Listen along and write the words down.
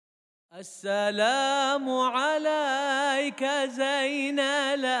السلام عليك زين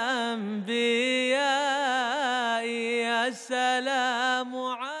الأنبياء السلام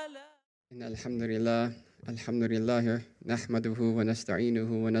عليك. إن الحمد لله نحمده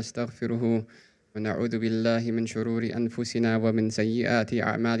ونستعينه ونستغفره ونعوذ بالله من شرور أنفسنا ومن سيئات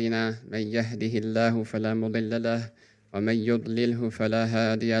أعمالنا من يهده الله فلا مضل له ومن يضلله فلا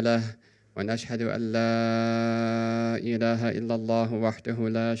هادي له ونشهد أن لا إله إلا الله وحده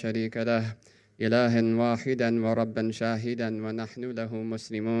لا شريك له إلها واحدا وربا شاهدا ونحن له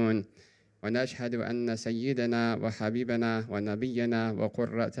مسلمون ونشهد أن سيدنا وحبيبنا ونبينا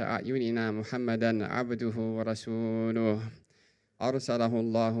وقرة أعيننا محمدا عبده ورسوله أرسله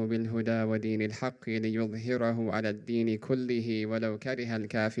الله بالهدى ودين الحق ليظهره على الدين كله ولو كره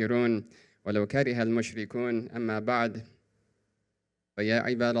الكافرون ولو كره المشركون. أما بعد، فيا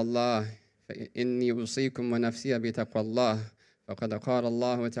عباد الله، فإني أوصيكم ونفسي بتقوى الله، فقد قال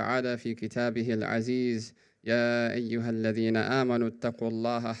الله تعالى في كتابه العزيز: يا أيها الذين آمنوا اتقوا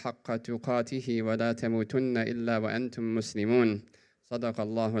الله حق تقاته ولا تموتن إلا وأنتم مسلمون. صدق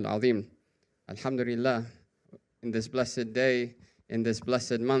الله العظيم. Alhamdulillah, in this blessed day, in this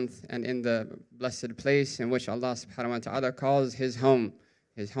blessed month, and in the blessed place in which Allah subhanahu wa ta'ala calls his home,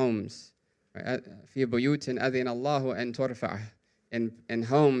 his homes. في بيوت أذن الله أن ترفع, in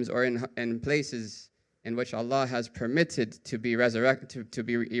homes or in places in which Allah has permitted to be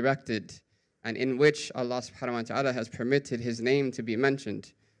erected, and in which Allah subhanahu wa ta'ala has permitted his name to be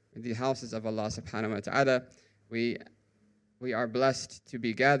mentioned. In the houses of Allah subhanahu wa ta'ala, we are blessed to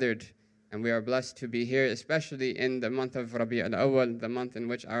be gathered, and we are blessed to be here, especially in the month of Rabi' al-Awwal, the month in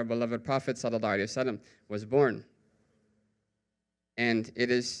which our beloved Prophet sallallahu alaihi wasallam was born. And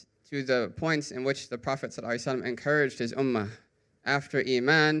it is to the points in which the Prophet sallallahu alaihi wasallam encouraged his ummah. After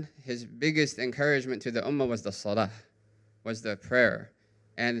Iman, his biggest encouragement to the ummah was the salah, was the prayer.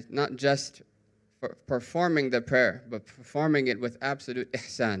 And not just for performing the prayer, but performing it with absolute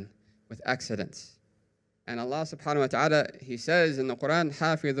ihsan, with excellence. And Allah subhanahu wa ta'ala, He says in the Quran,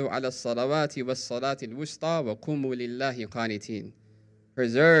 حَافِظُوا عَلَى الصَّلَوَاتِ وَالصَّلَاةِ الْوُسْطَى وَقُومُوا لِلَّهِ قَانِتِينَ.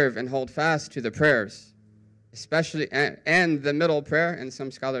 Preserve and hold fast to the prayers, especially and the middle prayer. And some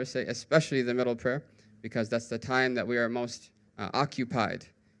scholars say especially the middle prayer, because that's the time that we are most occupied.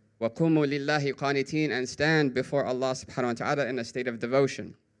 وَقُومُوا لِلَّهِ قَانِتِينَ, and stand before Allah subhanahu wa ta'ala in a state of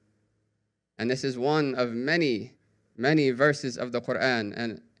devotion. And this is one of many, many verses of the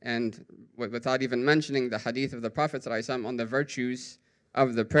Quran, and without even mentioning the hadith of the Prophet ﷺ on the virtues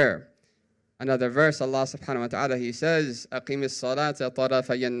of the prayer. Another verse, Allah subhanahu wa ta'ala, He says, أَقِيمِ الصَّلَاةَ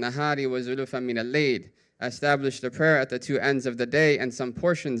طَرَفَيَ النَّهَارِ وَزُلُفًا مِنَ اللَّيْلِ. Establish the prayer at the two ends of the day and some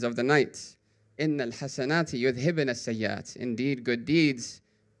portions of the night. إِنَّ الْحَسَنَاتِ يُذْهِبْنَ السَّيِّئَاتِ. Indeed, good deeds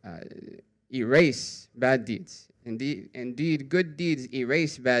erase bad deeds. Indeed, good deeds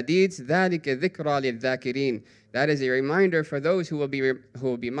erase bad deeds. ذَلِكَ ذِكْرَى لِلذَّاكِرِينَ. That is a reminder for those who will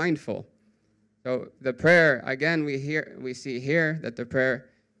be mindful. So the prayer, again, we see here that the prayer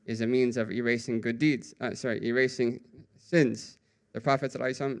is a means of erasing good deeds. Erasing sins. The Prophet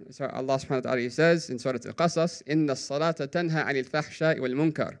Allah subhanahu wa ta'ala says in Surah Al-Qasas, إِنَّ الصَّلَاةَ تَنْهَى عَنِ الْفَحْشَاءِ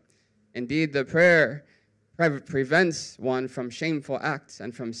وَالْمُنكَرِ. Indeed, the prayer prevents one from shameful acts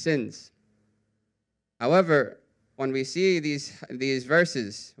and from sins. However, when we see these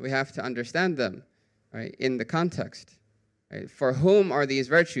verses, we have to understand them, right, in the context. Right? For whom are these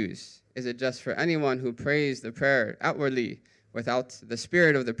virtues? Is it just for anyone who prays the prayer outwardly without the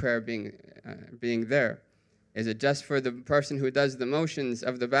spirit of the prayer being there? Is it just for the person who does the motions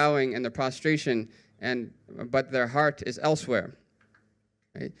of the bowing and the prostration, but their heart is elsewhere?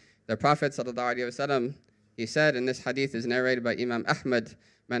 Right? The Prophet sallallahu alaihi wasallam, he said, and this hadith is narrated by Imam Ahmad,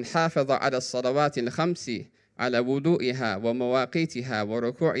 "Man hafaza ala salawati al-khamsi ala wudu'iha wa mawaqitiha wa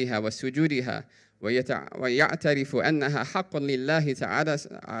ruku'iha wa sujudiha wa ya'tarifu annaha haqqun lillahi ta'ala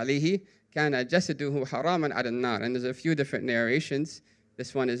alayhi kana jasaduhu haraman ala an-nar." And there's a few different narrations.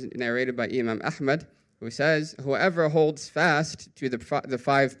 This one is narrated by Imam Ahmad, who says, whoever holds fast to the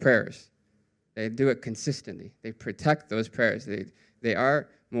five prayers, they do it consistently. They protect those prayers. They are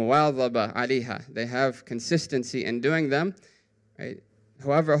muwadhaba aliha. They have consistency in doing them. Right?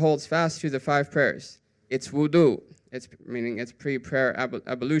 Whoever holds fast to the five prayers, it's wudu, meaning it's pre-prayer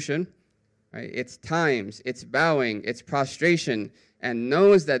ablution, right? It's times, it's bowing, it's prostration, and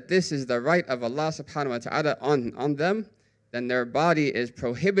knows that this is the right of Allah subhanahu wa ta'ala on them, then their body is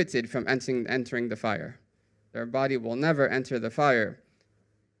prohibited from entering the fire. Their body will never enter the fire.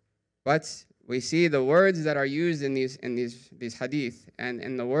 But we see the words that are used in these hadith, and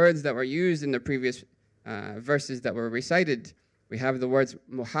in the words that were used in the previous verses that were recited, we have the words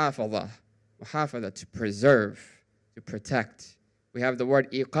muhafadha, to preserve, to protect. We have the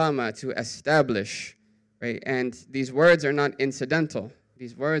word iqama, to establish, right? And these words are not incidental.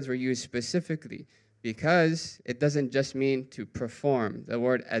 These words were used specifically because it doesn't just mean to perform. The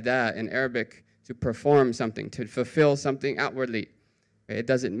word ada in Arabic, to perform something, to fulfill something outwardly. Right? It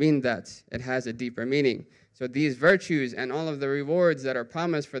doesn't mean that. It has a deeper meaning. So these virtues and all of the rewards that are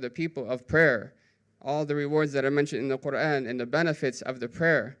promised for the people of prayer, all the rewards that are mentioned in the Quran and the benefits of the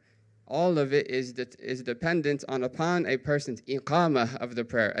prayer, all of it is dependent upon a person's iqamah of the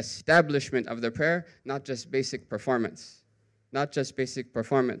prayer, establishment of the prayer, not just basic performance. Not just basic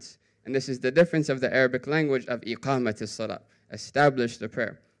performance. And this is the difference of the Arabic language of iqamat as-salah, establish the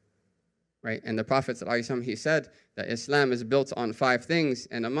prayer. Right? And the Prophet ﷺ, he said that Islam is built on 5 things,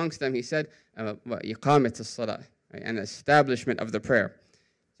 and amongst them he said, iqamat as-salah, right? An establishment of the prayer.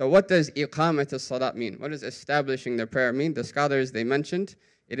 So what does iqamat as-salah mean? What does establishing the prayer mean? The scholars, they mentioned,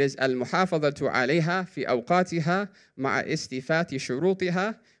 it is al-muhafadhatu alayha fi awqatiha ma'a istifati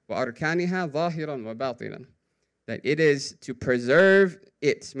shurutiha wa arkaniha zahiran wa batinan. That it is to preserve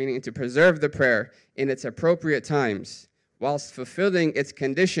it, meaning to preserve the prayer in its appropriate times, whilst fulfilling its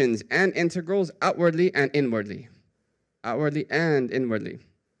conditions and integrals outwardly and inwardly. Outwardly and inwardly.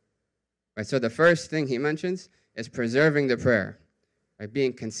 Right, so the first thing he mentions is preserving the prayer, right,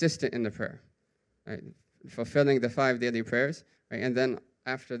 being consistent in the prayer, right, fulfilling the 5 daily prayers, right, and then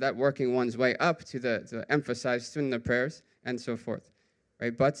after that working one's way up to the emphasized sunnah prayers and so forth.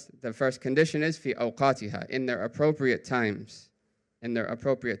 Right, but the first condition is fi awqatiha, in their appropriate times. In their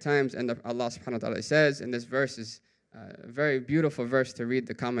appropriate times. And Allah subhanahu wa ta'ala says, and this verse is a very beautiful verse to read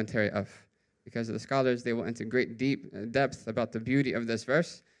the commentary of, because the scholars, they will into great depth about the beauty of this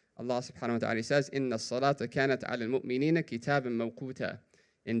verse. Allah subhanahu wa ta'ala says, Inna salata kanat ala al-mu'minina kitaban mawquta.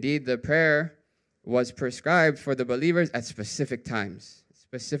 Indeed, the prayer was prescribed for the believers at specific times.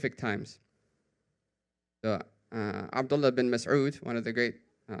 Specific times. So, Abdullah bin Mas'ud, one of the great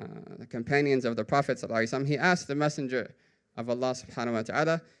companions of the Prophet ﷺ, he asked the Messenger of Allah subhanahu wa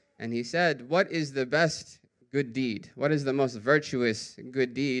ta'ala, and he said, what is the best good deed? What is the most virtuous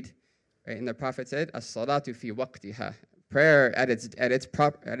good deed? Right? And the Prophet said, as-salatu fi waqtiha, prayer at its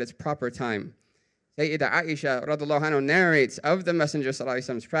proper time. Sayyida Aisha radhiallahu anha narrates of the Messenger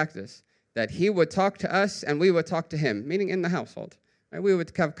ﷺ's practice that he would talk to us and we would talk to him, meaning in the household. Right? We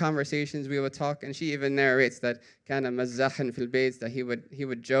would have conversations, we would talk, and she even narrates that kana mazzahan fil bayt, that he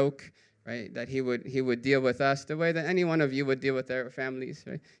would joke, right? That he would deal with us the way that any one of you would deal with their families.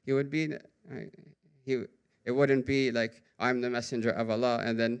 Right? He would be, right? It wouldn't be like I'm the messenger of Allah,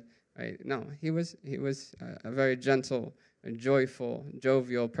 and then, right? No, he was a very gentle, joyful,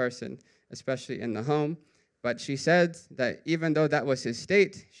 jovial person, especially in the home. But she said that even though that was his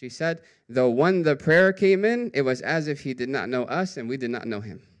state, she said, though when the prayer came in, it was as if he did not know us and we did not know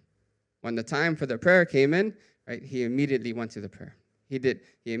him. When the time for the prayer came in, right, he immediately went to the prayer. He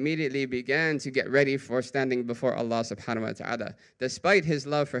immediately began to get ready for standing before Allah subhanahu wa ta'ala. Despite his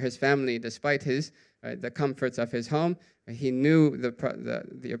love for his family, despite his the comforts of his home, he knew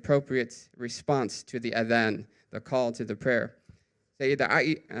the appropriate response to the adhan, the call to the prayer.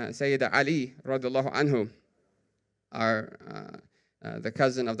 Sayyida Ali radhiallahu anhu, the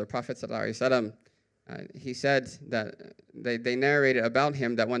cousin of the Prophet ﷺ, he said that they narrated about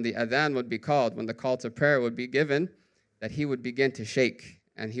him that when the adhan would be called, when the call to prayer would be given, that he would begin to shake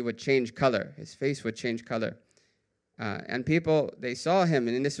and he would change color. His face would change color. And people, they saw him,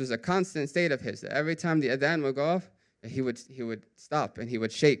 and this was a constant state of his. That every time the adhan would go off, he would stop and he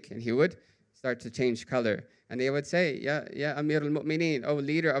would shake and he would start to change color. And they would say, Ya Amir al-Mu'mineen, O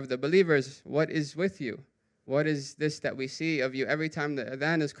leader of the believers, what is with you? What is this that we see of you every time the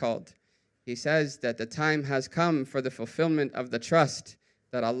adhan is called? He says that the time has come for the fulfillment of the trust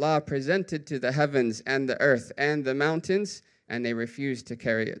that Allah presented to the heavens and the earth and the mountains, and they refused to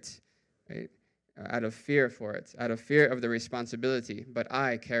carry it, right? Out of fear for it, out of fear of the responsibility. But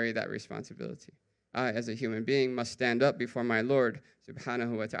I carry that responsibility. I, as a human being, must stand up before my Lord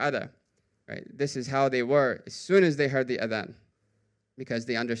subhanahu wa ta'ala. Right? This is how they were as soon as they heard the adhan, because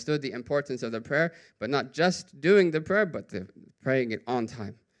they understood the importance of the prayer, but not just doing the prayer, but praying it on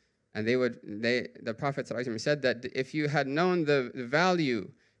time. And the Prophet ﷺ said that if you had known the value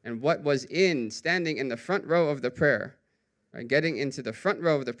and what was in standing in the front row of the prayer, right, getting into the front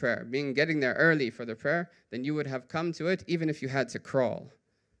row of the prayer, getting there early for the prayer, then you would have come to it even if you had to crawl.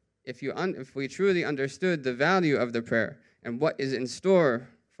 If we truly understood the value of the prayer and what is in store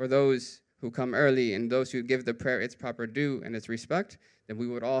for those who come early and those who give the prayer its proper due and its respect, then we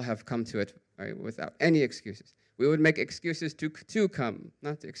would all have come to it, right, without any excuses. We would make excuses to come,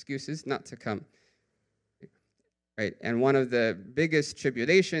 not excuses not to come. Right? And one of the biggest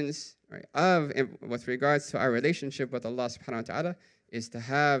tribulations, right, with regards to our relationship with Allah subhanahu wa ta'ala is to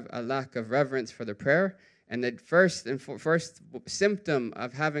have a lack of reverence for the prayer. And the first symptom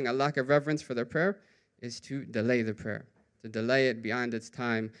of having a lack of reverence for the prayer is to delay the prayer, to delay it beyond its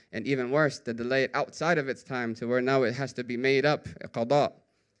time, and even worse, to delay it outside of its time to where now it has to be made up, qada.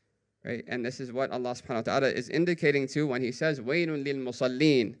 Right? And this is what Allah subhanahu wa ta'ala is indicating to when He says, وَيْلٌ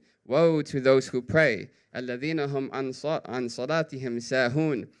لِلْمُصَلِّينَ, woe to those who pray, الَّذِينَ هُمْ عَنْ صَلَاتِهِمْ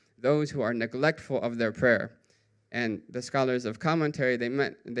سَاهُونَ, those who are neglectful of their prayer. And the scholars of commentary, they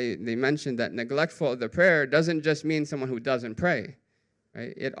mentioned that neglectful of the prayer doesn't just mean someone who doesn't pray.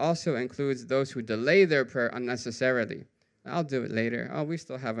 Right? It also includes those who delay their prayer unnecessarily. I'll do it later. Oh, we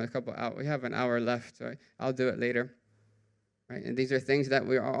still have we have an hour left. So I'll do it later. Right? And these are things that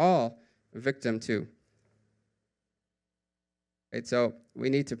we are all victim to. Right? So we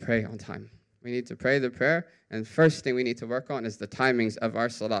need to pray on time. We need to pray the prayer. And first thing we need to work on is the timings of our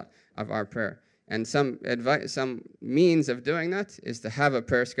salah, of our prayer. And some means of doing that is to have a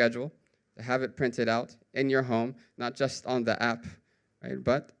prayer schedule, to have it printed out in your home, not just on the app, right?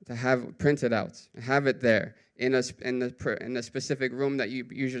 But to have it printed out, have it there in a specific room that you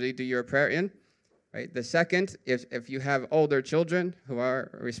usually do your prayer in. Right? The second, if you have older children who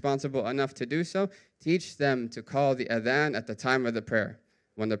are responsible enough to do so, teach them to call the adhan at the time of the prayer.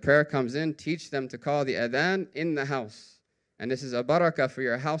 When the prayer comes in, teach them to call the adhan in the house. And this is a barakah for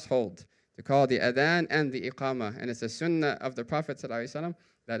your household, to call the adhan and the iqamah. And it's a sunnah of the Prophet ﷺ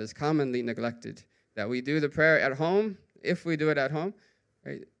that is commonly neglected. That we do the prayer at home, if we do it at home,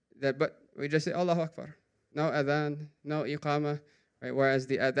 right? But we just say, Allahu Akbar. No adhan, no iqamah. Right? Whereas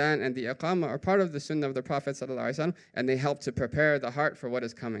the adhan and the iqamah are part of the sunnah of the Prophet ﷺ, and they help to prepare the heart for what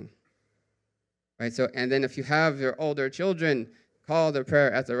is coming. Right? So, and then if you have your older children, call the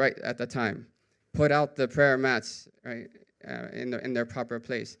prayer at the time. Put out the prayer mats, right, in their proper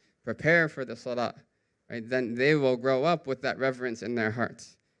place. Prepare for the salah. Right? Then they will grow up with that reverence in their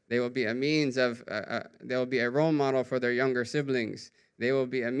hearts. They will be a means of, they will be a role model for their younger siblings. They will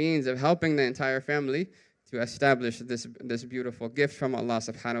be a means of helping the entire family to establish this beautiful gift from Allah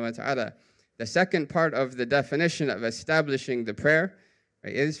subhanahu wa ta'ala. The second part of the definition of establishing the prayer,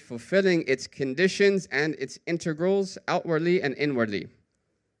 right, is fulfilling its conditions and its integrals outwardly and inwardly.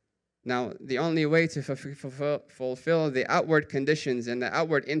 Now, the only way to fulfill the outward conditions and the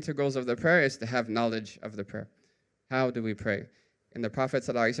outward integrals of the prayer is to have knowledge of the prayer. How do we pray? In the Prophet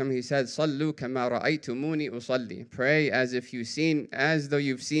ﷺ, he said, "Sallu kama ra'aytumuni usalli." Pray as though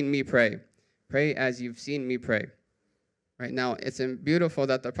you've seen me pray. Pray as you've seen me pray. Right now, it's beautiful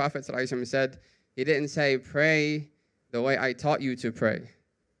that the Prophet ﷺ said, he didn't say, pray the way I taught you to pray.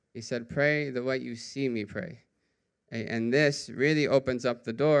 He said, pray the way you see me pray. And this really opens up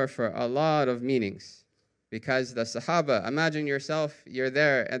the door for a lot of meanings. Because the Sahaba, imagine yourself, you're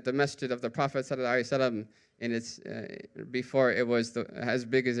there at the masjid of the Prophet ﷺ, and it's before it was as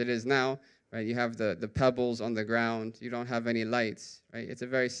big as it is now. Right? You have the pebbles on the ground. You don't have any lights. Right? It's a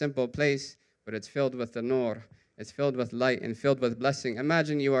very simple place, but it's filled with the nur. It's filled with light and filled with blessing.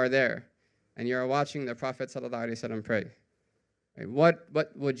 Imagine you are there, and you are watching the Prophet ﷺ pray. Right?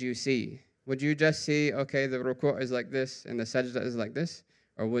 What would you see? Would you just see, okay, the ruku' is like this and the sajda is like this?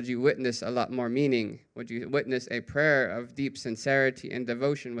 Or would you witness a lot more meaning? Would you witness a prayer of deep sincerity and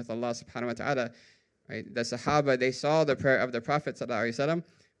devotion with Allah subhanahu wa ta'ala? Right? The Sahaba, they saw the prayer of the Prophet ﷺ,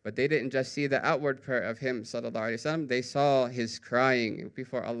 but they didn't just see the outward prayer of him ﷺ. They saw his crying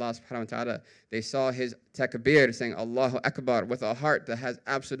before Allah subhanahu wa ta'ala. They saw his takbir, saying Allahu Akbar, with a heart that has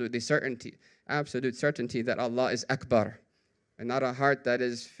absolute certainty that Allah is Akbar. And not a heart that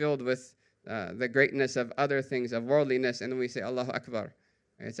is filled with the greatness of other things, of worldliness, and then we say Allahu Akbar.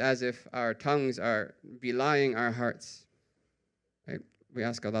 It's as if our tongues are belying our hearts. Right? We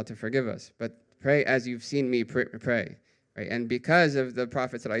ask Allah to forgive us, but pray as you've seen me pray. Right? And because of the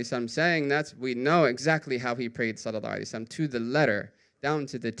Prophet ﷺ saying that, we know exactly how he prayed ﷺ, to the letter, down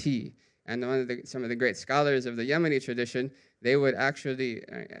to the T. And some of the great scholars of the Yemeni tradition, they would actually,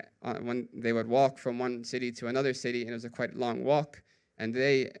 when they would walk from one city to another city, and it was a quite long walk, and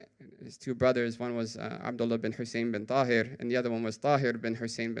his two brothers, one was Abdullah bin Hussein bin Tahir, and the other one was Tahir bin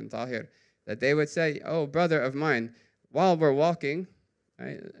Hussein bin Tahir, that they would say, oh, brother of mine, while we're walking,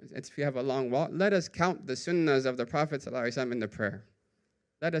 right, if you have a long walk, let us count the sunnahs of the Prophet ﷺ in the prayer.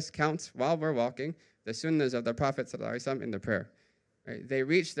 Let us count, while we're walking, the sunnahs of the Prophet ﷺ in the prayer. Right? They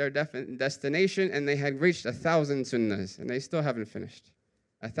reached their destination, and they had reached 1,000 sunnahs, and they still haven't finished.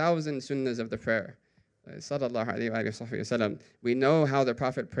 1,000 sunnahs of the prayer. Sallallahu alayhi wa sallam. We know how the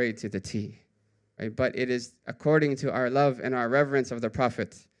Prophet prayed to the T, right? But it is according to our love and our reverence of the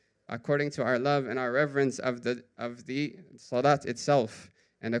Prophet, according to our love and our reverence of the salat itself,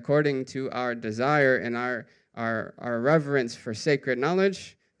 And according to our desire and our reverence for sacred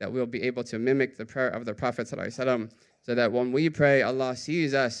knowledge, that we'll be able to mimic the prayer of the Prophet ﷺ, so that when we pray, Allah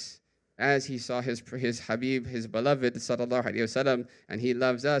sees us as He saw His Habib, His beloved sallallahu alaihi wasallam, and He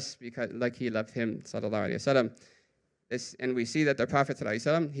loves us because like He loved Him sallallahu alaihi wasallam. And we see that the Prophet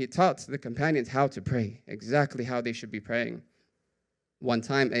ﷺ, he taught the companions how to pray, exactly how they should be praying. One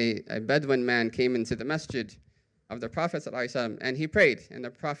time, a Bedouin man came into the masjid of the Prophet ﷺ, and he prayed. And the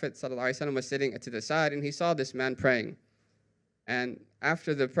Prophet ﷺ was sitting to the side, and he saw this man praying. And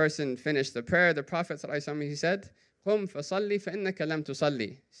after the person finished the prayer, the Prophet ﷺ, he said, "Qum fasalli fa'innaka lam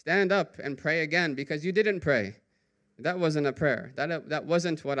tusalli." Stand up and pray again because you didn't pray. That wasn't a prayer. That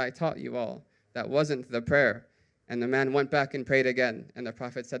wasn't what I taught you all. That wasn't the prayer. And the man went back and prayed again. And the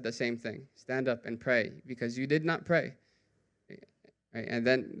Prophet said the same thing. Stand up and pray because you did not pray. Right? And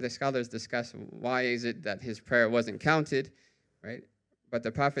then the scholars discuss why is it that his prayer wasn't counted, right? But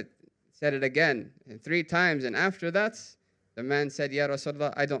the Prophet said it again 3 times. And after that, the man said, "Ya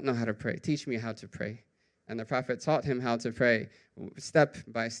Rasulullah, I don't know how to pray. Teach me how to pray." And the Prophet taught him how to pray step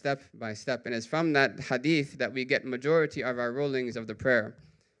by step by step. And it's from that hadith that we get majority of our rulings of the prayer.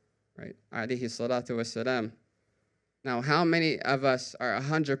 Right? Alayhi salatu wassalam. Now, how many of us are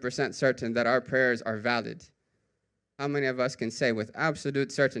 100% certain that our prayers are valid? How many of us can say with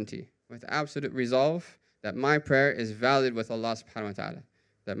absolute certainty, with absolute resolve, that my prayer is valid with Allah subhanahu wa ta'ala?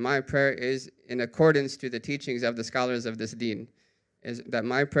 That my prayer is in accordance to the teachings of the scholars of this deen? Is that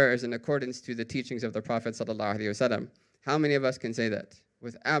my prayer is in accordance to the teachings of the Prophet sallallahu alaihi wasallam? How many of us can say that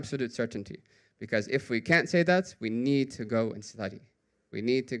with absolute certainty? Because if we can't say that, we need to go and study. We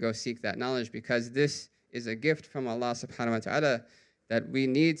need to go seek that knowledge, because this is a gift from Allah subhanahu wa ta'ala that we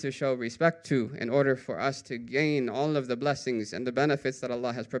need to show respect to in order for us to gain all of the blessings and the benefits that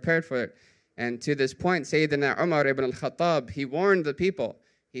Allah has prepared for it. And to this point, Sayyidina Umar ibn al-Khattab, he warned the people.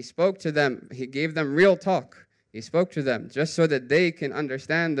 He spoke to them. He gave them real talk. He spoke to them just so that they can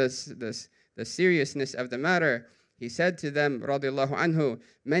understand the seriousness of the matter. He said to them, radiallahu anhu,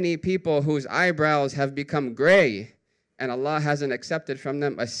 many people whose eyebrows have become gray, and Allah hasn't accepted from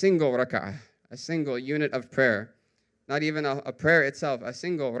them a single rak'ah, a single unit of prayer. Not even a prayer itself, a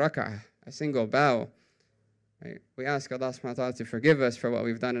single rak'ah, a single bow. Right? We ask Allah subhanahu wa ta'ala to forgive us for what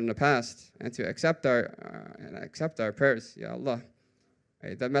we've done in the past and to accept our prayers, Ya Allah.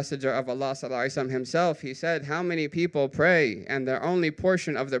 Right? The Messenger of Allah sallallahu alaihi wasallam himself, he said, how many people pray and their only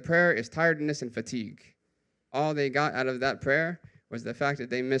portion of their prayer is tiredness and fatigue? All they got out of that prayer was the fact that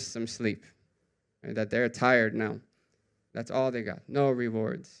they missed some sleep, right? That they're tired now. That's all they got. No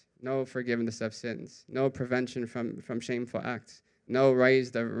rewards, no forgiveness of sins, no prevention from shameful acts, no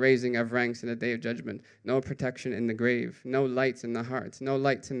raising of ranks in the day of judgment, no protection in the grave, no lights in the hearts, no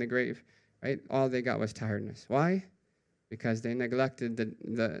lights in the grave. Right? All they got was tiredness. Why? Because they neglected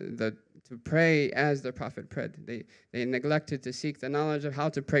to pray as the Prophet prayed. They neglected to seek the knowledge of how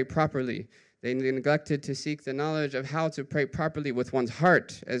to pray properly. They neglected to seek the knowledge of how to pray properly with one's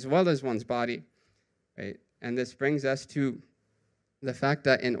heart as well as one's body. Right? And this brings us to the fact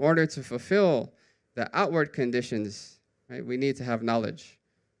that in order to fulfill the outward conditions, right, we need to have knowledge.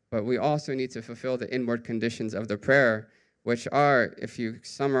 But we also need to fulfill the inward conditions of the prayer, which are, if you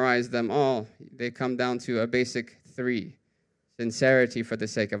summarize them all, they come down to a basic 3. Sincerity for the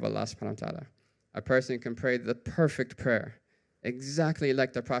sake of Allah subhanahu wa ta'ala. A person can pray the perfect prayer, exactly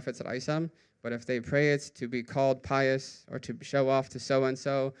like the Prophet ﷺ, but if they pray it to be called pious or to show off to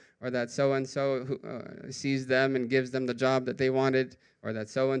so-and-so, or that so-and-so sees them and gives them the job that they wanted, or that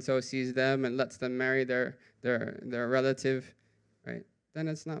so-and-so sees them and lets them marry their relative, right? Then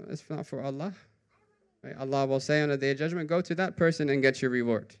it's not for Allah. Right? Allah will say on the Day of Judgment, go to that person and get your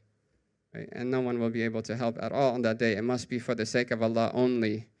reward. Right? And no one will be able to help at all on that day. It must be for the sake of Allah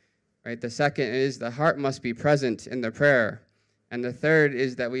only. Right? The second is the heart must be present in the prayer. And the third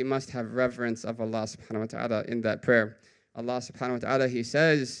is that we must have reverence of Allah subhanahu wa ta'ala in that prayer. Allah subhanahu wa ta'ala, He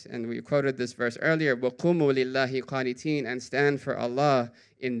says, and we quoted this verse earlier, وَقُومُوا لِلَّهِ قَانِتِينَ, and stand for Allah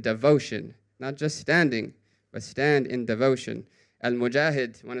in devotion. Not just standing, but stand in devotion.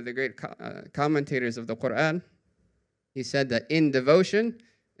 Al-Mujahid, one of the great commentators of the Quran, he said that in devotion,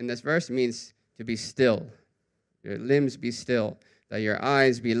 in this verse, means to be still. Your limbs be still, that your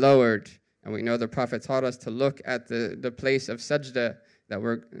eyes be lowered. And we know the Prophet taught us to look at the place of sajda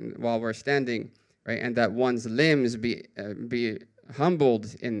while we're standing, right? And that one's limbs be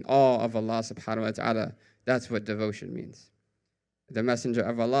humbled in awe of Allah subhanahu wa ta'ala. That's what devotion means. The Messenger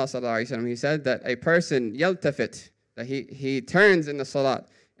of Allah sallallahu alaihi wasallam, he said that a person yaltafit, that he turns in the salat,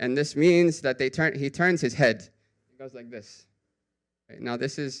 and this means that he turns his head. He goes like this. Right? Now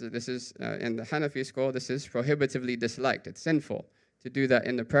this is in the Hanafi school, this is prohibitively disliked. It's sinful to do that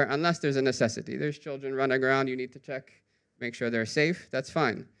in the prayer unless there's a necessity. There's children running around, you need to check, make sure they're safe, that's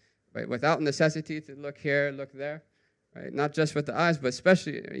fine. Right? Without necessity to look here, look there, right? Not just with the eyes, but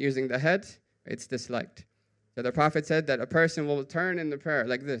especially using the head, it's disliked. So the Prophet said that a person will turn in the prayer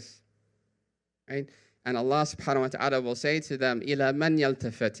like this, right? And Allah subhanahu wa ta'ala will say to them, إِلَى مَنْ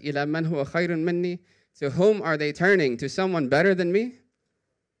يَلْتَفِتْ إِلَى مَنْ هُوَ خَيْرٌ مِنِّي. To whom are they turning? To someone better than me?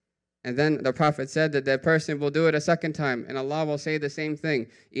 And then the Prophet said that that person will do it a second time, and Allah will say the same thing.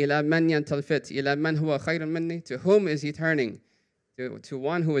 إِلَى مَنْ يَلْتَفِتْ إِلَى مَنْ هُوَ خَيْرٌ مِنِّي. To whom is he turning? To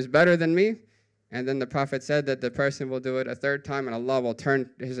one who is better than me? And then the Prophet said that the person will do it a third time, and Allah will turn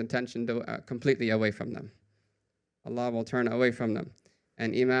his attention completely away from them. Allah will turn away from them.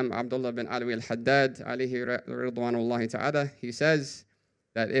 And Imam Abdullah bin Alwi al-Haddad, alayhi ridwanullahi ta'ala, he says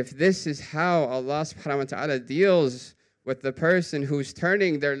that if this is how Allah subhanahu wa ta'ala deals with the person who's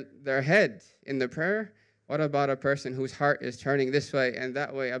turning their head in the prayer, what about a person whose heart is turning this way and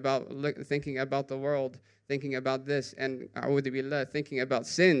that way, thinking about the world, thinking about this, and a'udhu billah, thinking about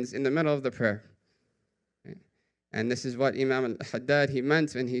sins in the middle of the prayer? And this is what Imam al-Haddad, he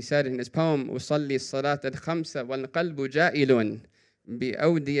meant when he said in his poem, أُصَلِّي الصَّلَاةَ الْخَمْسَ وَالْقَلْبُ جَائِلٌ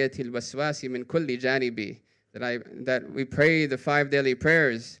بِأَوْدِيَةِ الْوَسْوَاسِ مِنْ كُلِّ جَانِبِ. That we pray the 5 daily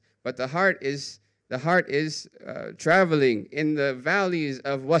prayers, but the heart is traveling in the valleys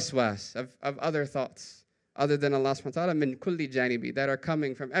of waswas, of other thoughts, other than Allah subhanahu wa ta'ala, min kulli janibi, that are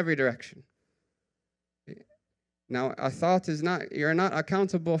coming from every direction. Now, a thought is not, you're not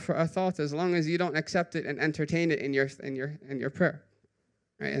accountable for a thought as long as you don't accept it and entertain it in your prayer.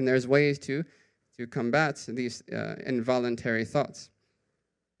 Right? And there's ways to combat these involuntary thoughts.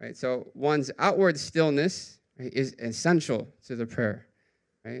 Right? So one's outward stillness, right, is essential to the prayer.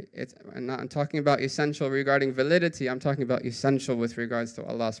 Right? I'm talking about essential regarding validity. I'm talking about essential with regards to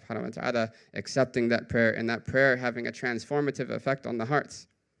Allah subhanahu wa ta'ala accepting that prayer, and that prayer having a transformative effect on the hearts.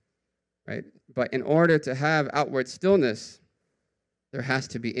 Right? But in order to have outward stillness, there has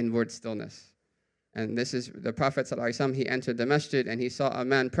to be inward stillness. And this is the Prophet ﷺ, he entered the masjid and he saw a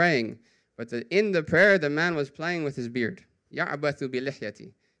man praying. But in the prayer, the man was playing with his beard. يَعْبَثُ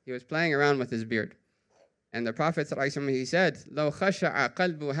بِلِحْيَتِهِ. He was playing around with his beard. And the Prophet ﷺ, he said, لَوْ خَشَعَ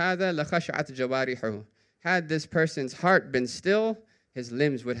قَلْبُ هَذَا لَخَشَعَتْ جَوَارِحُهُ. Had this person's heart been still, his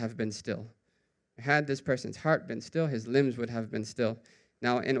limbs would have been still. Had this person's heart been still, his limbs would have been still.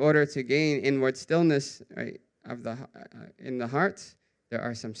 Now, in order to gain inward stillness, right, in the heart, there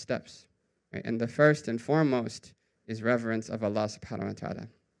are some steps. Right? And the first and foremost is reverence of Allah subhanahu wa ta'ala.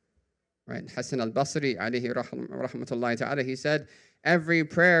 Right? Hassan al-Basri, alayhi rahmatullahi ta'ala, he said, every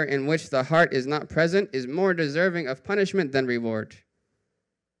prayer in which the heart is not present is more deserving of punishment than reward.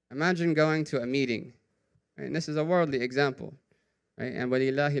 Imagine going to a meeting. Right? And this is a worldly example. Right? And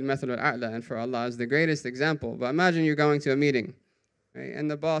وَلِلَّهِ الْمَثَلُ الْأَعْلَى, and for Allah is the greatest example. But imagine you're going to a meeting. Right?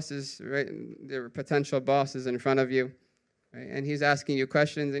 And the boss is, right, the potential boss is in front of you, right? And he's asking you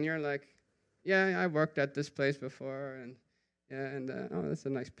questions, and you're like, yeah, I worked at this place before, and yeah, and oh, that's a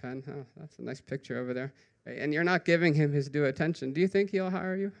nice pen, oh, that's a nice picture over there, right? And you're not giving him his due attention. Do you think he'll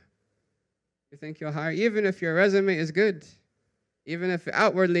hire you? You think he'll hire you? Even if your resume is good, even if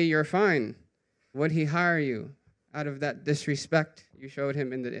outwardly you're fine, would he hire you out of that disrespect you showed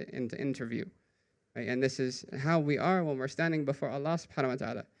him in the interview? Right? And this is how we are when we're standing before Allah subhanahu wa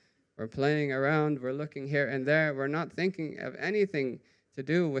ta'ala. We're playing around, we're looking here and there, we're not thinking of anything to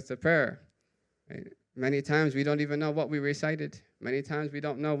do with the prayer. Right? Many times we don't even know what we recited. Many times we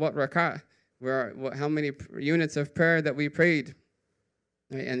don't know what rak'ah, how many units of prayer that we prayed.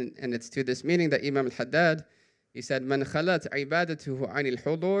 Right? And it's to this meaning that Imam al-Haddad, he said, مَنْ خَلَتْ عِبَادَتُهُ عَنِ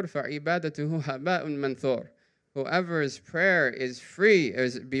الْحُضُورِ فَعِبَادَتُهُ هَبَاءٌ مَنْثُورٌ. Whoever's prayer is free,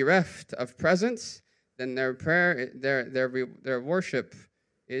 is bereft of presence, then their prayer, their worship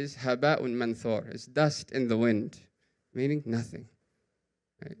is haba'un manthur, is dust in the wind, meaning nothing.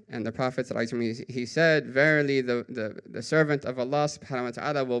 Right? And the Prophet, he said, verily the servant of Allah subhanahu wa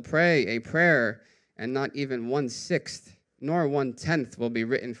ta'ala will pray a prayer, and not even 1/6 nor 1/10 will be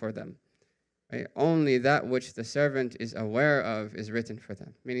written for them. Right? Only that which the servant is aware of is written for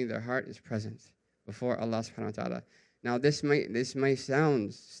them, meaning their heart is present before Allah subhanahu wa ta'ala. Now this may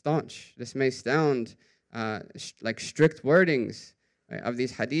sound staunch, this may sound like strict wordings, right, of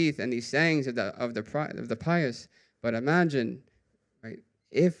these hadith and these sayings of the pious, but imagine, right,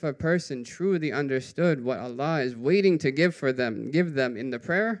 if a person truly understood what Allah is waiting to give them in the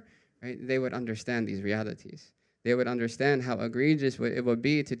prayer, right, they would understand these realities. They would understand how egregious it would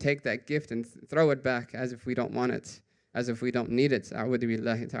be to take that gift and throw it back as if we don't want it, as if we don't need it. A'udhu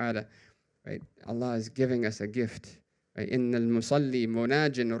billahi ta'ala. Right? Allah is giving us a gift. Right? Inna al-musalli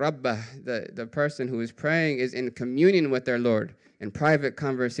munajin rabbah. The person who is praying is in communion with their Lord. in private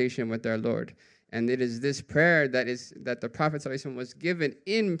conversation with their Lord. And it is this prayer that the Prophet ﷺ was given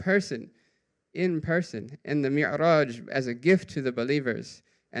in person, in the Mi'raj as a gift to the believers.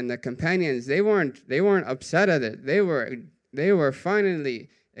 And the companions, they weren't upset at it. They were finally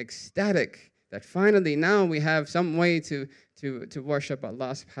ecstatic that finally now we have some way to worship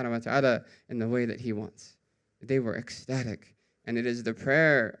Allah subhanahu wa ta'ala in the way that He wants. They were ecstatic. And it is the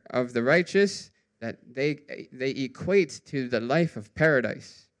prayer of the righteous that they equate to the life of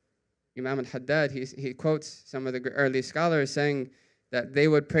paradise. Imam al-Haddad, he quotes some of the early scholars saying that they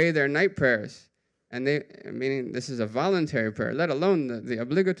would pray their night prayers, and meaning this is a voluntary prayer, let alone the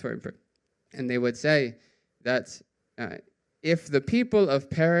obligatory prayer. And they would say that if the people of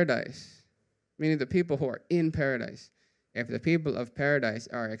paradise, meaning the people who are in paradise, if the people of paradise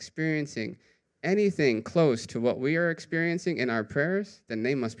are experiencing anything close to what we are experiencing in our prayers, then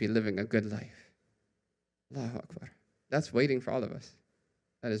they must be living a good life. Allahu Akbar. That's waiting for all of us.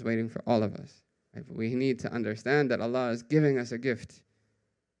 That is waiting for all of us. Right? But we need to understand that Allah is giving us a gift.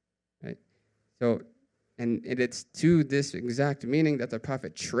 Right? So, and it's to this exact meaning that the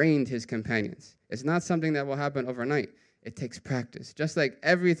Prophet trained his companions. It's not something that will happen overnight. It takes practice. Just like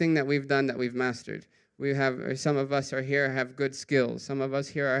everything that we've done that we've mastered. Some of us are here have good skills. Some of us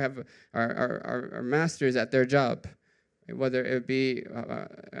here are masters at their job. Whether it be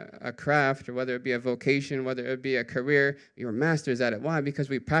a craft, or whether it be a vocation, whether it be a career, we were masters at it. Why? Because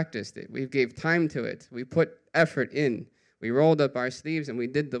we practiced it. We gave time to it. We put effort in. We rolled up our sleeves and we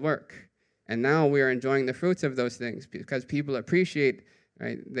did the work. And now we are enjoying the fruits of those things because people appreciate,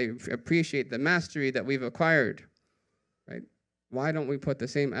 right? They appreciate the mastery that we've acquired, right? Why don't we put the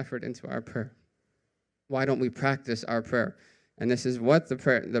same effort into our prayer? Why don't we practice our prayer? And this is what the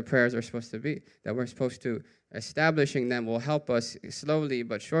prayers are supposed to be, that we're supposed to, establishing them will help us slowly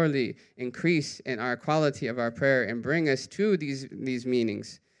but surely increase in our quality of our prayer and bring us to these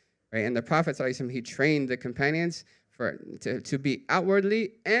meanings. Right? And the Prophet ﷺ, he trained the companions to be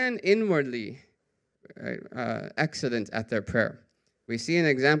outwardly and inwardly excellent at their prayer. We see an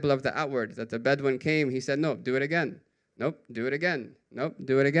example of the outward, that the Bedouin came, he said, no, do it again. Nope, do it again. Nope,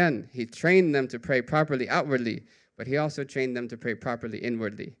 do it again. He trained them to pray properly outwardly, but he also trained them to pray properly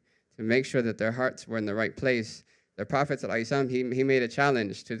inwardly, to make sure that their hearts were in the right place. The Prophet ﷺ, he made a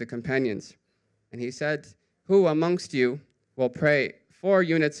challenge to the companions. And he said, who amongst you will pray 4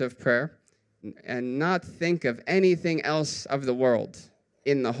 units of prayer and not think of anything else of the world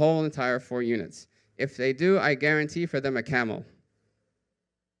in the whole entire 4 units? If they do, I guarantee for them a camel.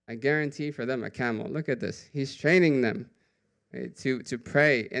 I guarantee for them a camel. Look at this. He's training them, right, to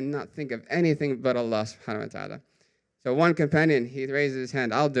pray and not think of anything but Allah subhanahu wa ta'ala. So one companion, he raises his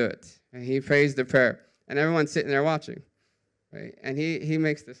hand, I'll do it. And he prays the prayer. And everyone's sitting there watching. Right? And he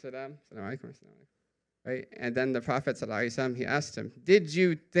makes the salam. Right? And then the Prophet ﷺ, he asked him, did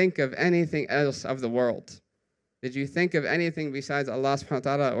you think of anything else of the world? Did you think of anything besides Allah subhanahu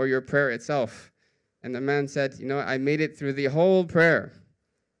wa ta'ala or your prayer itself? And the man said, I made it through the whole prayer.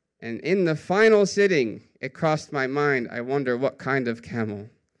 And in the final sitting, it crossed my mind, I wonder what kind of camel.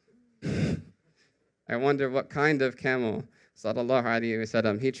 I wonder what kind of camel. Sallallahu alayhi wa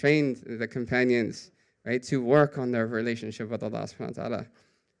sallam. He trained the companions, right, to work on their relationship with Allah subhanahu wa ta'ala.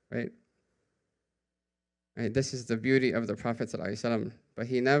 Right? Right? This is the beauty of the Prophet sallallahu alayhi wa sallam. But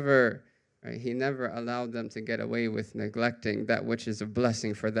he never allowed them to get away with neglecting that which is a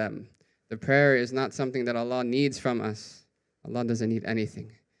blessing for them. The prayer is not something that Allah needs from us. Allah doesn't need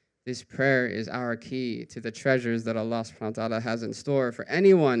anything. This prayer is our key to the treasures that Allah subhanahu wa ta'ala has in store for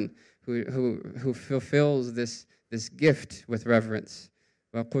anyone who fulfills this gift with reverence.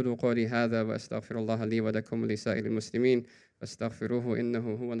 وَقُولُوا قَوْلِي هَذَا وَأَسْتَغْفِرُ اللَّهَ لِي وَلَكُمْ وَلِسَائِرِ الْمُسْلِمِينَ وَاسْتَغْفِرُوهُ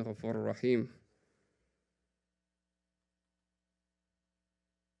إِنَّهُ هُوَ الْغَفُورُ الرَّحِيمُ.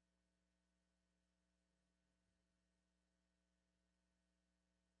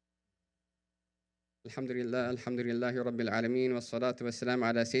 الحمد لله رب العالمين والصلاة والسلام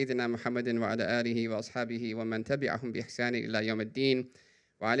على سيدنا محمد وعلى آله وأصحابه ومن تبعهم بإحسان إلى يوم الدين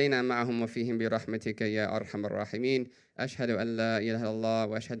وعلينا معهم وفيهم برحمتك يا أرحم الراحمين. أشهد أن لا إله إلا الله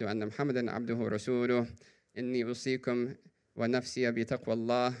وأشهد أن محمدا عبده ورسوله. إني أوصيكم ونفسي بتقوى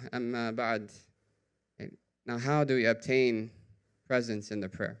الله أما بعد. Now, how do we obtain presence in the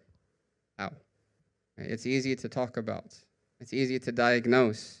prayer? How? It's easy to talk about. It's easy to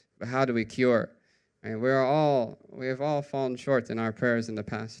diagnose. But how do we cure? Right? We have all fallen short in our prayers in the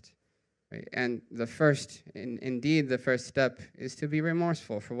past. Right? And indeed the first step is to be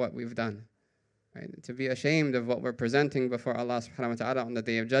remorseful for what we've done. Right? To be ashamed of what we're presenting before Allah subhanahu wa ta'ala on the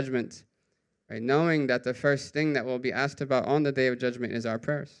Day of Judgment. Right? Knowing that the first thing that will be asked about on the Day of Judgment is our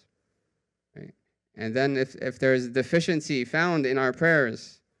prayers. Right? And then if there's deficiency found in our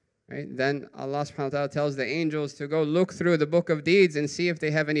prayers, right, then Allah subhanahu wa ta'ala tells the angels to go look through the book of deeds and see if they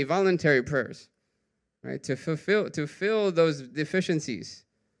have any voluntary prayers, right, to fill those deficiencies.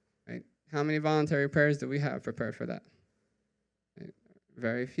 Right? How many voluntary prayers do we have prepared for that? Right?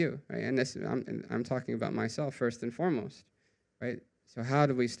 Very few, right? And this, I'm talking about myself first and foremost, right? So how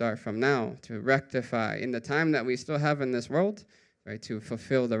do we start from now to rectify in the time that we still have in this world, right, to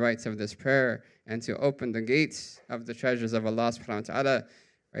fulfill the rights of this prayer and to open the gates of the treasures of Allah subhanahu wa ta'ala,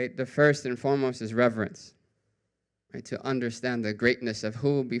 right? The first and foremost is reverence, right? To understand the greatness of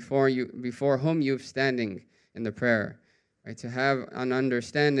who before whom you're standing in the prayer, right? To have an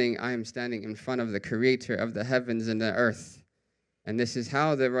understanding, I am standing in front of the creator of the heavens and the earth. And this is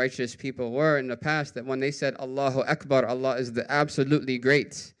how the righteous people were in the past, that when they said Allahu Akbar, Allah is the absolutely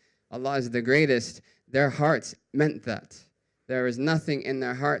great, Allah is the greatest, their hearts meant that. There was nothing in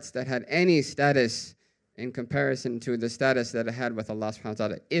their hearts that had any status in comparison to the status that it had with Allah subhanahu wa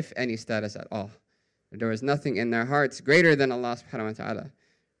ta'ala, if any status at all. There was nothing in their hearts greater than Allah subhanahu wa ta'ala.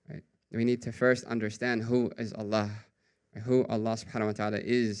 Right? We need to first understand who is Allah, right? Who Allah subhanahu wa ta'ala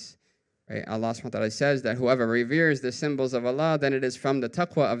is. Right? Allah subhanahu wa ta'ala says that whoever reveres the symbols of Allah, then it is from the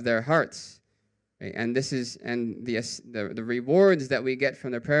taqwa of their hearts. Right? And this is, and the rewards that we get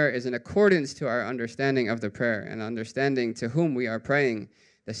from the prayer is in accordance to our understanding of the prayer and understanding to whom we are praying.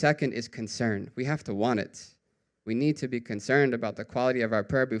 The second is concern. We have to want it. We need to be concerned about the quality of our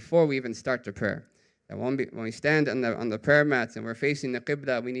prayer before we even start the prayer. That when we stand on the prayer mats and we're facing the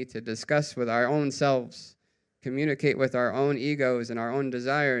qibla, we need to discuss with our own selves, communicate with our own egos and our own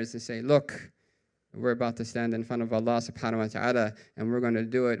desires to say, look, we're about to stand in front of Allah subhanahu wa ta'ala, and we're going to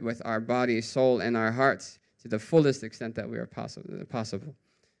do it with our body, soul, and our hearts to the fullest extent that we are possible.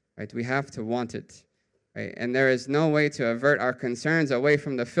 Right? We have to want it. Right? And there is no way to avert our concerns away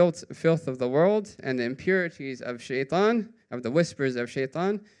from the filth of the world and the impurities of shaitan, of the whispers of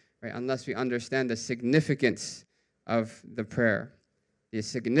shaitan, right? Unless we understand the significance of the prayer, the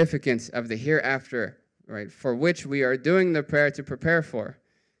significance of the hereafter, right, for which we are doing the prayer to prepare for,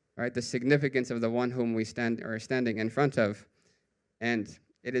 right? The significance of the one whom we are standing in front of. And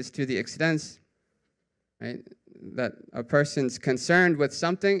it is to the extent, right, that a person's concerned with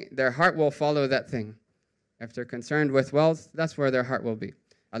something, their heart will follow that thing. If they're concerned with wealth, that's where their heart will be.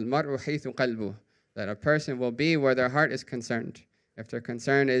 Al-mar'u haythu qalbuh, that a person will be where their heart is concerned. If their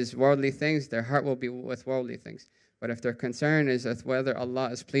concern is worldly things, their heart will be with worldly things. But if their concern is with whether Allah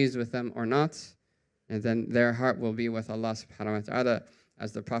is pleased with them or not, and then their heart will be with Allah subhanahu wa ta'ala.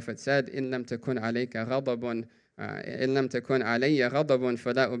 As the Prophet said, إِن لَمْ تَكُنْ عَلَيْكَ غَضَبٌ إِن لَمْ تَكُنْ عَلَيَّ غَضَبٌ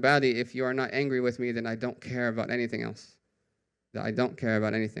فَلَا أُبَالِي. If you are not angry with me, then I don't care about anything else. I don't care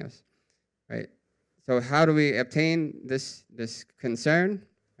about anything else. Right? So how do we obtain this concern?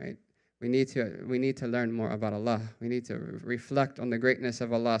 Right? We need to learn more about Allah. We need to reflect on the greatness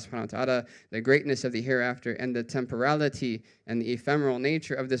of Allah subhanahu wa ta'ala, the greatness of the hereafter, and the temporality and the ephemeral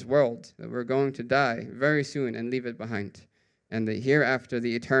nature of this world, that we're going to die very soon and leave it behind. And the hereafter,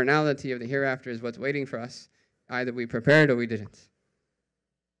 the eternality of the hereafter is what's waiting for us. Either we prepared or we didn't.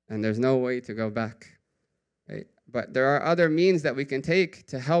 And there's no way to go back. Right? But there are other means that we can take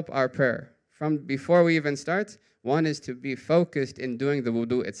to help our prayer. From before we even start, one is to be focused in doing the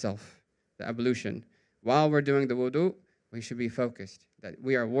wudu itself. The ablution. While we're doing the wudu, we should be focused that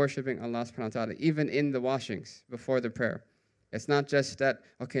we are worshiping Allah subhanahu wa ta'ala, even in the washings before the prayer. It's not just that,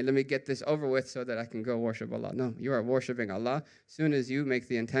 okay, let me get this over with so that I can go worship Allah. No, you are worshiping Allah as soon as you make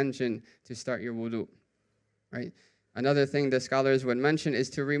the intention to start your wudu. Right? Another thing the scholars would mention is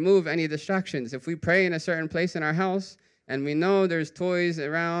to remove any distractions. If we pray in a certain place in our house, and we know there's toys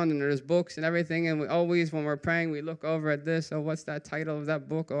around and there's books and everything, and we always, when we're praying, we look over at this. Oh, what's that title of that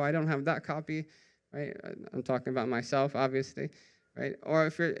book? Oh, I don't have that copy. Right? I'm talking about myself, obviously. Right? Or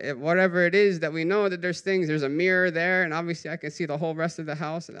if whatever it is that we know that there's things, there's a mirror there, and obviously I can see the whole rest of the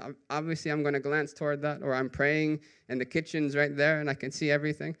house, and obviously I'm going to glance toward that. Or I'm praying and the kitchen's right there and I can see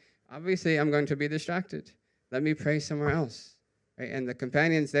everything. Obviously I'm going to be distracted. Let me pray somewhere else. Right? And the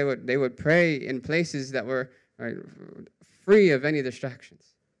companions, they would pray in places that were, right, free of any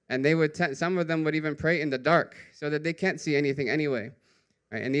distractions. And they would some of them would even pray in the dark so that they can't see anything anyway.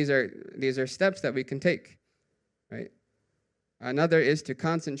 Right? And these are steps that we can take. Right? Another is to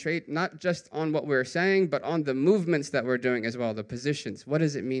concentrate not just on what we're saying, but on the movements that we're doing as well, the positions. What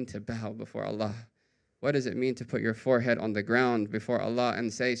does it mean to bow before Allah? What does it mean to put your forehead on the ground before Allah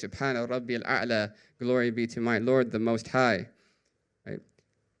and say, Subhana Rabbil A'la, glory be to my Lord the Most High? Right?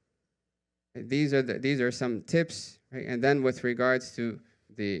 These are some tips. Right? And then with regards to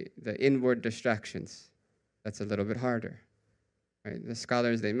the inward distractions, that's a little bit harder. Right? The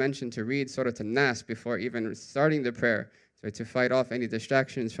scholars, they mentioned to read Surah An-Nas before even starting the prayer, so to fight off any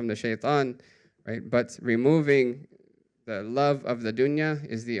distractions from the shaitan, right? But removing the love of the dunya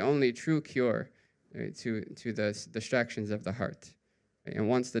is the only true cure, right, to the distractions of the heart. Right? And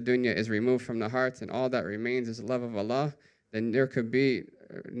once the dunya is removed from the heart and all that remains is love of Allah, then there could be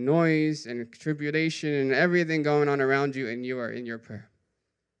noise and tribulation and everything going on around you, and you are in your prayer.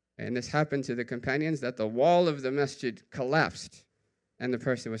 And this happened to the companions, that the wall of the masjid collapsed and the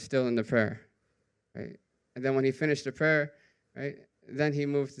person was still in the prayer. Right? And then when he finished the prayer, right, then he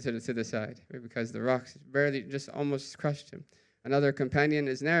moved to the side, right, because the rocks barely just almost crushed him. Another companion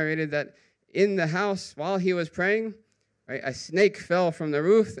is narrated that in the house while he was praying, right, a snake fell from the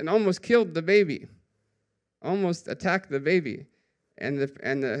roof and almost killed the baby, almost attacked the baby. And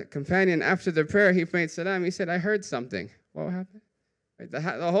the companion, after the prayer, he made salam. He said, "I heard something." What happened? Right,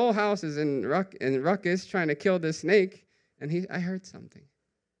 the whole house is in ruckus trying to kill this snake, and I heard something.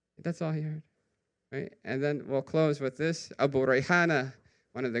 That's all he heard. Right? And then we'll close with this. Abu Rayhana,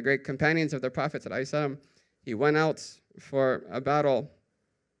 one of the great companions of the Prophet, he went out for a battle.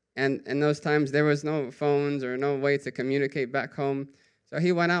 And in those times, there was no phones or no way to communicate back home. So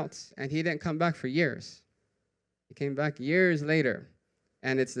he went out, and he didn't come back for years. He came back years later.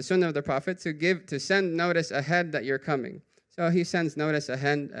 And it's the sunnah of the Prophet to send notice ahead that you're coming. So he sends notice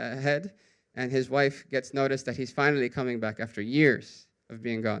ahead, and his wife gets notice that he's finally coming back after years of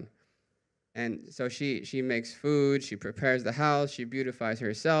being gone. And so she makes food, she prepares the house, she beautifies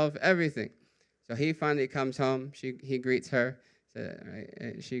herself, everything. So he finally comes home, he greets her,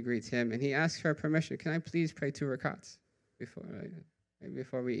 she greets him, and he asks her permission, "Can I please pray 2 rakats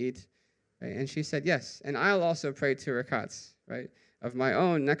before we eat?" Right? And she said, "Yes, and I'll also pray 2 rakats, right, of my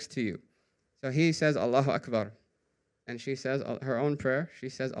own next to you." So he says, "Allahu Akbar." And she says her own prayer, she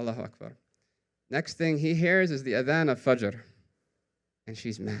says, "Allahu Akbar." Next thing he hears is the adhan of Fajr. And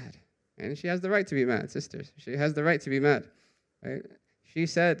she's mad. And she has the right to be mad, sisters. She has the right to be mad. Right? She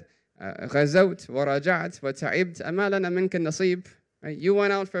said, "غزوت ورجعت وتعبت أما لنا منك النصيب." Right? You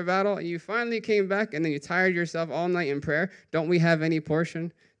went out for battle, and you finally came back, and then you tired yourself all night in prayer. Don't we have any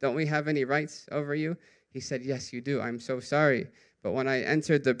portion? Don't we have any rights over you? He said, "Yes, you do. I'm so sorry. But when I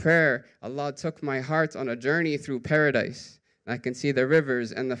entered the prayer, Allah took my heart on a journey through paradise. I can see the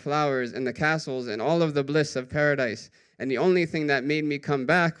rivers and the flowers and the castles and all of the bliss of paradise. And the only thing that made me come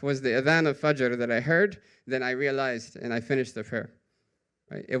back was the adhan of Fajr that I heard. Then I realized, and I finished the prayer."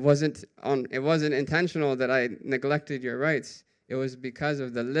 Right? It wasn't intentional that I neglected your rights. It was because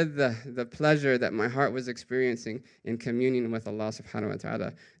of the liddah, the pleasure that my heart was experiencing in communion with Allah subhanahu wa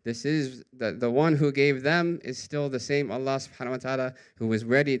ta'ala. This is the one who gave them is still the same Allah subhanahu wa ta'ala who was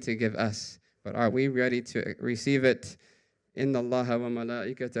ready to give us. But are we ready to receive it? إن الله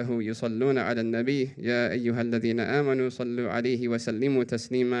وملائكته يصلون على النبي يا أيها الذين آمنوا صلوا عليه وسلموا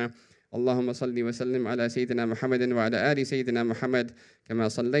تسليما اللهم صل وسلم على سيدنا محمد وعلى آل سيدنا محمد كما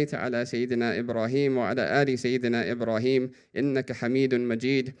صليت على سيدنا إبراهيم وعلى آل سيدنا إبراهيم إنك حميد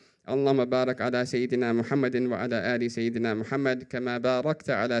مجيد اللهم بارك على سيدنا محمد وعلى آل سيدنا محمد كما باركت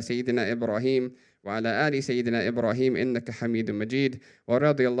على سيدنا إبراهيم وعلى آل سيدنا إبراهيم إنك حميد مجيد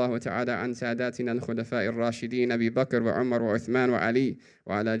ورضي الله تعالى عن ساداتنا الخلفاء الراشدين أبي بكر وعمر وعثمان وعلي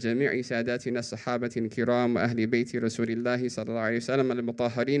وعلى جميع ساداتنا الصحابة الكرام وأهل بيت رسول الله صلى الله عليه وسلم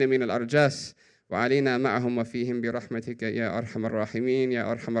المطهرين من الأرجاس وعلينا معهم وفيهم برحمتك يا أرحم الراحمين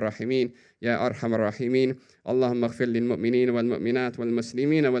يا أرحم الراحمين يا أرحم الراحمين اللهم اغفر للمؤمنين والمؤمنات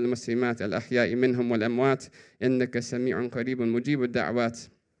والمسلمين والمسلمات الأحياء منهم والأموات إنك سميع قريب مجيب الدعوات.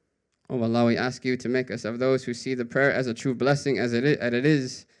 Oh Allah, we ask you to make us of those who see the prayer as a true blessing as it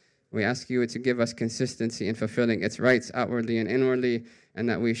is. We ask you to give us consistency in fulfilling its rights outwardly and inwardly, and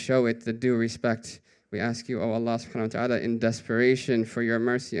that we show it the due respect. We ask you, O Allah subhanahu wa ta'ala, in desperation for your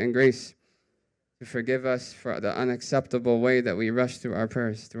mercy and grace, to forgive us for the unacceptable way that we rushed through our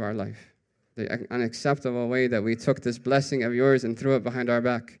prayers, through our life. The unacceptable way that we took this blessing of yours and threw it behind our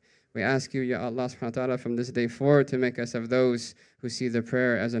back. We ask you, Ya Allah subhanahu wa ta'ala, from this day forward to make us of those who see the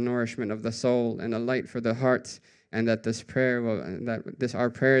prayer as a nourishment of the soul and a light for the heart, and that our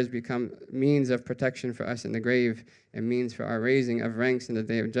prayers become means of protection for us in the grave, and means for our raising of ranks in the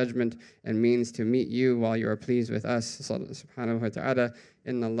day of judgment, and means to meet you while you are pleased with us. Subhanahu wa ta'ala.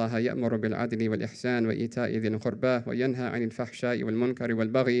 إن الله يأمر بالعدل والإحسان وإيتاء ذي القربى وينهى عن الفحشاء والمنكر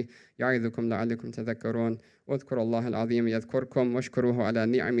والبغي يعظكم لعلكم تذكرون واذكروا الله العظيم يذكركم واشكروه على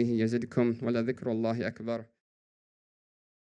نعمه يزدكم ولذكر الله أكبر.